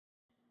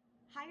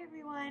Hi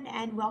everyone,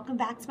 and welcome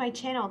back to my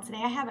channel.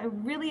 Today I have a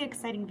really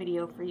exciting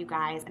video for you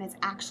guys, and it's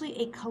actually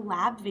a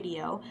collab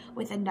video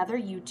with another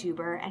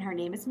YouTuber, and her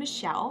name is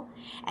Michelle,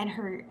 and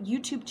her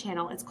YouTube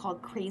channel is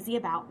called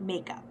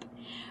Crazyaboutmakeup.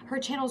 Her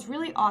channel is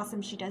really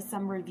awesome. She does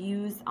some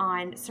reviews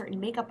on certain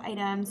makeup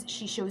items,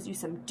 she shows you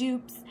some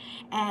dupes,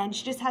 and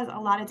she just has a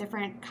lot of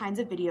different kinds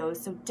of videos,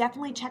 so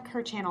definitely check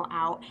her channel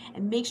out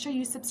and make sure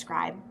you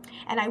subscribe.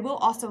 And I will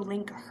also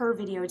link her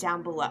video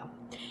down below.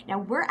 Now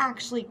we're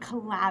actually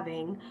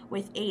collabing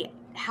with a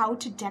how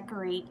to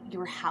decorate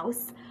your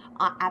house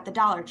at the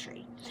Dollar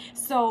Tree.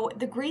 So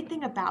the great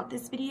thing about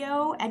this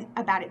video and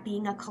about it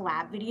being a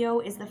collab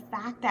video is the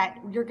fact that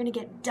you're going to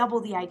get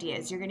double the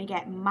ideas. You're going to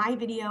get my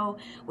video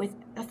with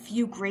a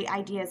few great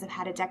ideas of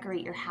how to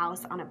decorate your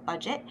house on a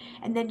budget,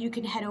 and then you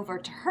can head over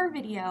to her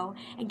video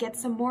and get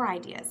some more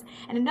ideas.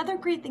 And another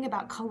great thing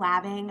about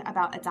collabing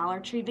about a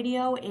Dollar Tree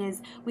video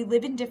is we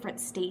live in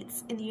different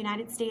states in the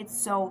United States,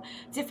 so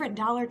different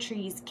Dollar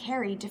Trees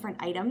carry different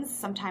items,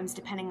 sometimes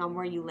depending on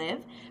where you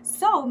live.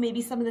 So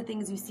maybe some of the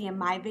things you see in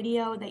my video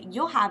that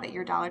you'll have at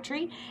your Dollar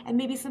Tree, and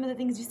maybe some of the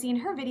things you see in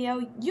her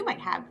video you might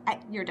have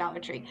at your Dollar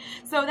Tree.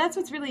 So that's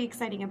what's really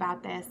exciting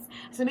about this.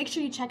 So make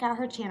sure you check out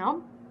her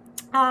channel.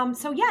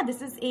 So yeah,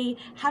 this is a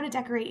how to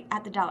decorate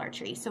at the Dollar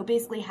Tree. So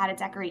basically how to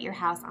decorate your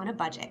house on a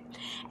budget.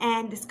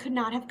 And this could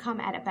not have come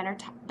at a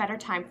better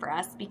time for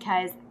us,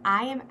 because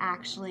I am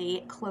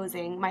actually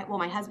closing,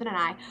 my husband and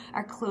I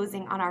are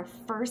closing on our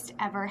first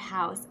ever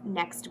house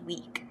next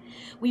week.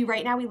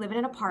 Right now we live in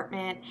an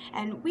apartment,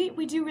 and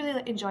we do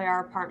really enjoy our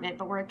apartment,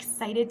 but we're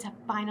excited to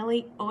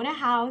finally own a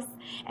house,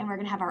 and we're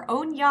gonna have our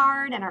own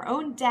yard and our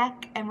own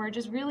deck, and we're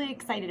just really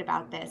excited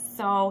about this.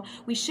 So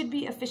we should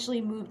be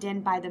officially moved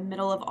in by the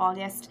middle of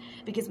August,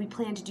 because we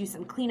plan to do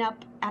some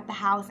cleanup at the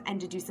house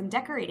and to do some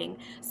decorating.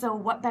 So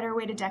what better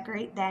way to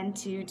decorate than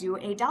to do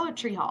a Dollar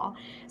Tree haul?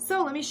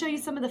 So let me show you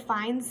some of the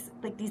finds,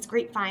 like these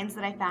great finds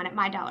that I found at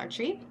my Dollar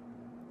Tree.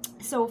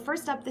 So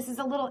first up, this is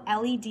a little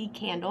LED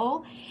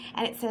candle,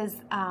 and it says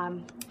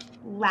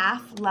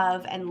laugh,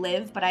 love, and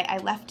live, but I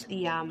left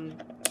the,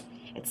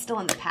 it's still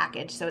in the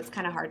package, so it's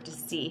kind of hard to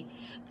see,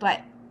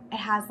 but it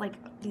has like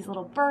these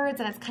little birds,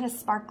 and it's kind of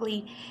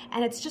sparkly,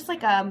 and it's just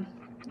like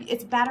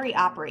it's battery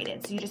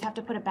operated, so you just have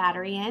to put a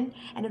battery in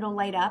and it'll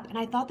light up. And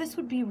I thought this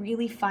would be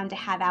really fun to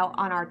have out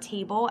on our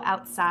table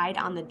outside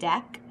on the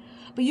deck,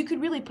 but you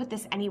could really put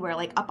this anywhere,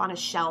 like up on a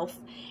shelf.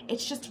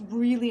 It's just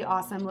really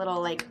awesome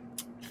little like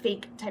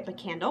fake type of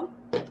candle.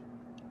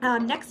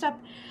 Next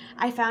up,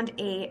 I found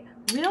a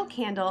real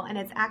candle, and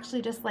it's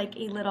actually just like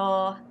a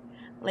little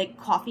like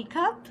coffee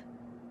cup.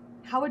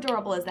 How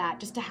adorable is that,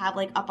 just to have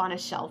like up on a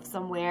shelf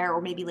somewhere, or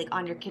maybe like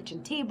on your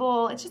kitchen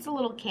table. It's just a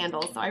little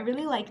candle, so I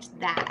really liked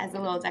that as a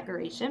little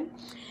decoration.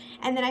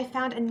 And then I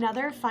found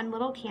another fun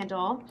little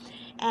candle,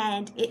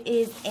 and it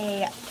is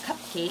a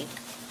cupcake.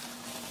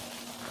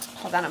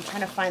 Hold on, I'm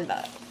trying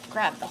to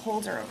grab the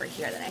holder over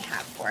here that I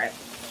have for it.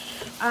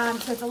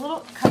 So it's a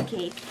little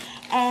cupcake,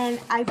 and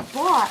I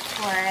bought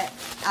for it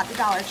at the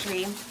Dollar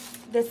Tree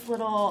this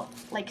little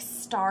like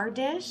star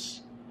dish,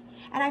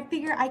 and I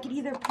figure I could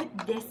either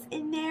put this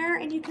in there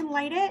and you can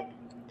light it,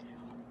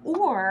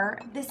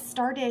 or this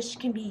star dish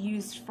can be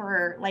used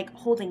for like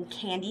holding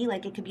candy,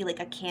 like it could be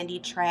like a candy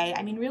tray.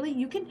 I mean, really,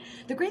 you can,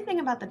 the great thing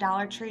about the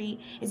Dollar Tree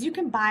is you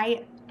can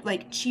buy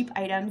like cheap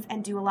items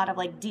and do a lot of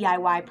like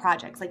DIY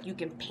projects. Like you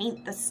can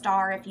paint the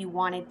star if you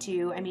wanted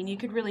to. I mean, you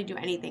could really do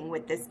anything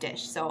with this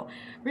dish. So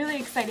really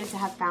excited to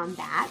have found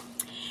that.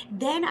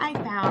 Then I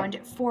found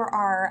for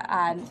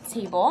our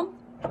table,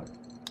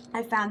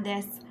 I found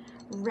this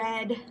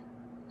red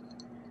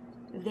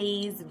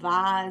vase,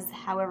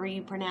 however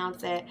you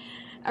pronounce it,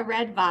 a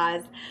red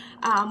vase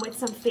with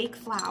some fake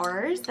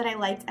flowers that I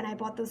liked, and I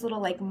bought those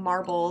little like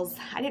marbles.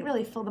 I didn't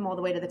really fill them all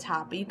the way to the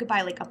top, but you could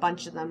buy like a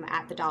bunch of them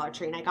at the Dollar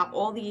Tree, and I got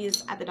all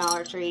these at the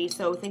Dollar Tree.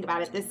 So think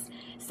about it, this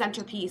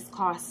centerpiece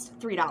cost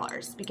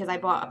 $3 because I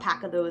bought a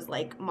pack of those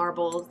like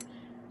marbles,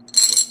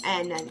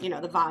 and then, you know,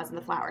 the vase and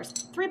the flowers.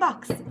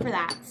 $3 for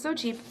that, so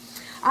cheap.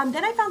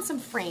 Then I found some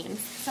frames,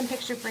 some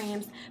picture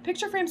frames.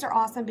 Picture frames are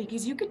awesome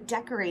because you could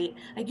decorate,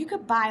 like you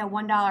could buy a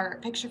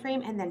 $1 picture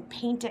frame and then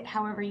paint it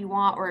however you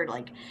want, or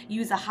like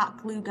use a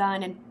hot glue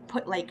gun and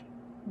put like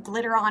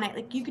glitter on it.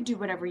 Like you could do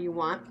whatever you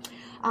want.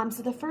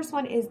 So the first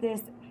one is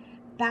this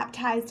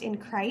baptized in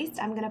Christ.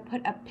 I'm gonna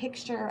put a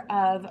picture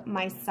of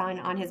my son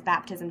on his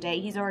baptism day.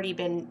 He's already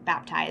been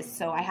baptized,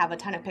 so I have a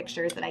ton of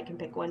pictures that I can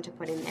pick one to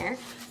put in there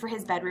for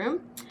his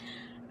bedroom.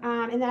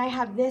 And then I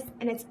have this,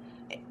 and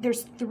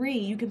there's three.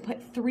 You can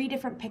put 3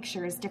 different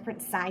pictures,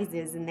 different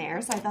sizes in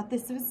there. So I thought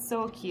this was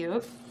so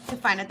cute to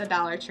find at the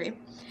Dollar Tree.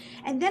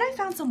 And then I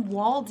found some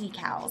wall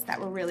decals that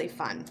were really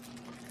fun.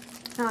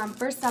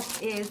 First up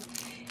is,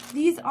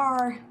 these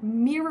are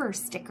mirror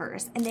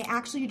stickers, and they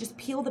actually, you just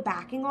peel the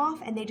backing off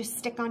and they just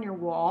stick on your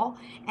wall.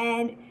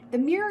 And the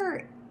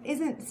mirror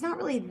it's not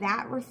really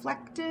that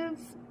reflective,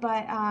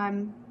 but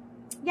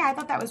yeah, I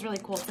thought that was really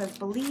cool. It says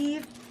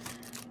believe,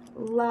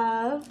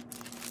 love, and then, you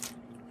know, the vase and the flowers. $3. So really excited to have found that. Then I found some walls. I didn't really fill them all the way to the top, but you could buy like a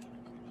bunch of them at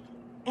the Dollar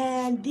Tree. So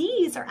And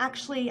these are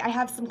actually, I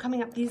have some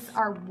coming up, these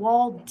are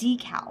wall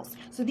decals.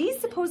 So these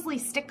supposedly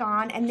stick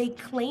on, and they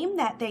claim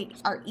that they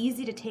are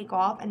easy to take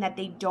off and that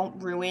they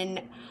don't ruin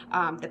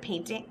the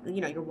painting, you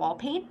know, your wall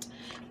paint.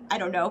 I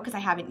don't know because I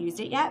haven't used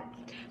it yet.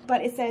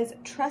 But it says,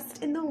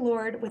 trust in the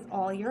Lord with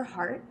all your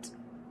heart.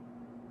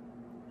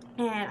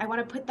 And I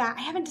want to put that,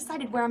 I haven't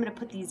decided where I'm going to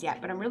put these yet,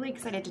 but I'm really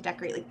excited to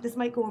decorate. Like, this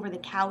might go over the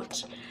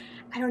couch.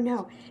 I don't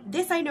know.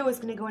 This I know is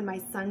going to go in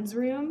my son's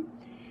room.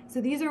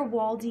 So these are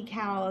wall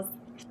decals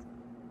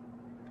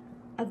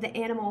of the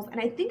animals,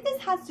 and I think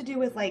this has to do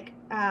with like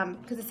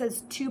because it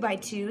says 2 by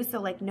 2,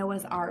 so like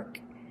Noah's Ark.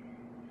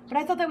 But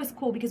I thought that was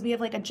cool because we have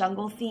like a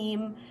jungle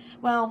theme.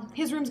 Well,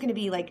 his room's gonna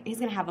be like, he's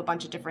gonna have a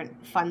bunch of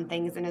different fun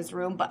things in his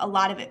room, but a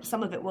lot of it,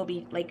 some of it will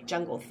be like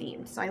jungle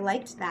themed, so I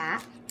liked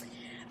that.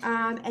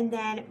 And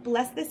then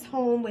bless this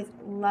home with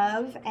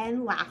love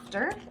and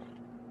laughter.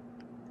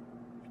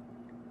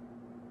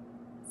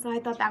 So I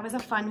thought that was a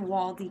fun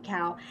wall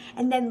decal.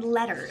 And then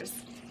letters,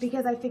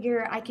 because I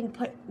figure I can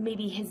put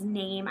maybe his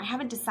name. I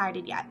haven't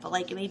decided yet, but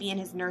like maybe in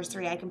his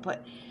nursery I can put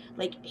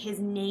like his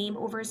name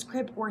over his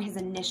crib or his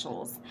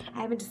initials.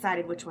 I haven't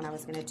decided which one I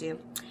was gonna do.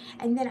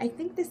 And then I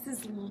think this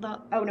is,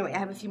 oh no, wait, I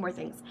have a few more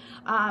things.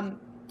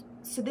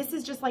 So this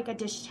is just like a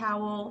dish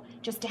towel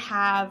just to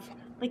have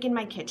like in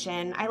my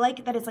kitchen. I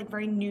like that it's like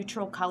very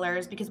neutral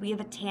colors because we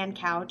have a tan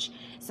couch.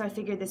 So I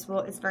figured this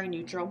is very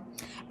neutral.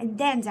 And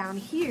then down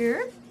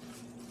here,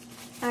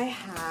 I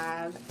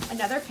have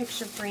another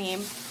picture frame,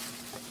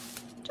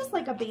 just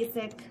like a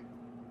basic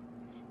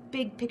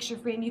big picture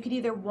frame. You could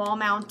either wall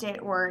mount it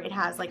or it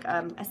has like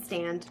a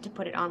stand to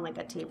put it on like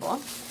a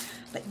table.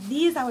 But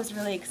these I was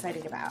really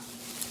excited about.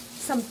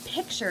 Some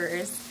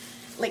pictures,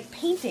 like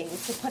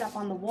paintings to put up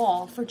on the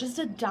wall for just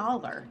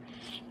 $1.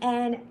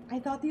 And I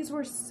thought these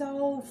were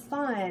so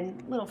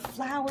fun. Little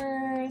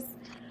flowers,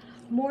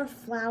 more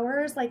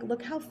flowers. Like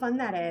look how fun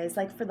that is.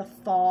 Like for the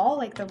fall,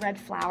 like the red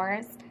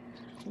flowers.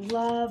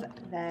 Love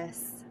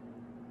this.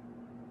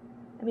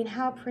 I mean,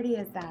 how pretty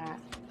is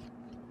that?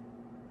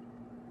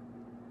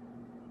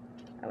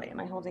 Oh wait, am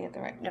I holding it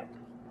the right? No,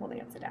 holding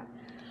it upside down.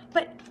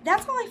 But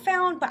that's all I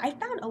found, but I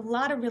found a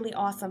lot of really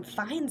awesome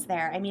finds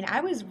there. I mean, I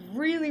was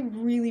really,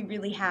 really,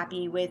 really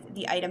happy with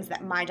the items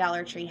that my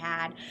Dollar Tree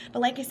had.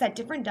 But like I said,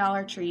 different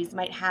Dollar Trees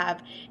might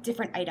have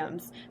different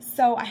items.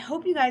 So I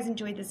hope you guys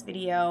enjoyed this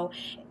video.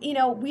 You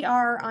know, we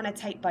are on a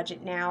tight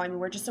budget now. I mean,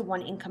 we're just a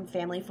one-income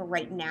family for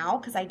right now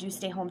because I do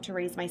stay home to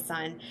raise my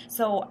son.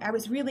 So I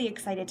was really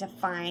excited to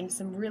find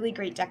some really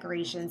great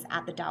decorations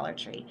at the Dollar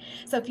Tree.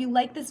 So if you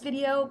like this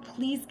video,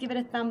 please give it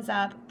a thumbs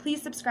up.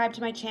 Please subscribe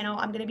to my channel.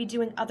 I'm going to be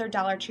doing other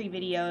Dollar Tree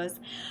videos.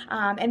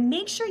 And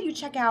make sure you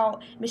check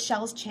out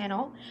Michelle's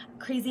channel,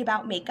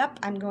 Crazyaboutmakeup.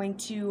 I'm going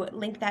to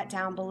link that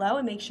down below,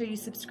 and make sure you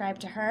subscribe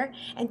to her.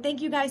 And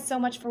thank you guys so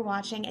much for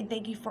watching, and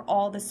thank you for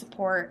all the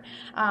support.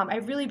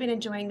 I've really been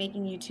enjoying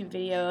making YouTube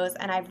videos,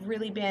 and I've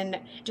really been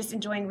just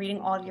enjoying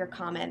reading all of your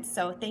comments.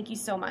 So thank you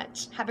so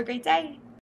much. Have a great day.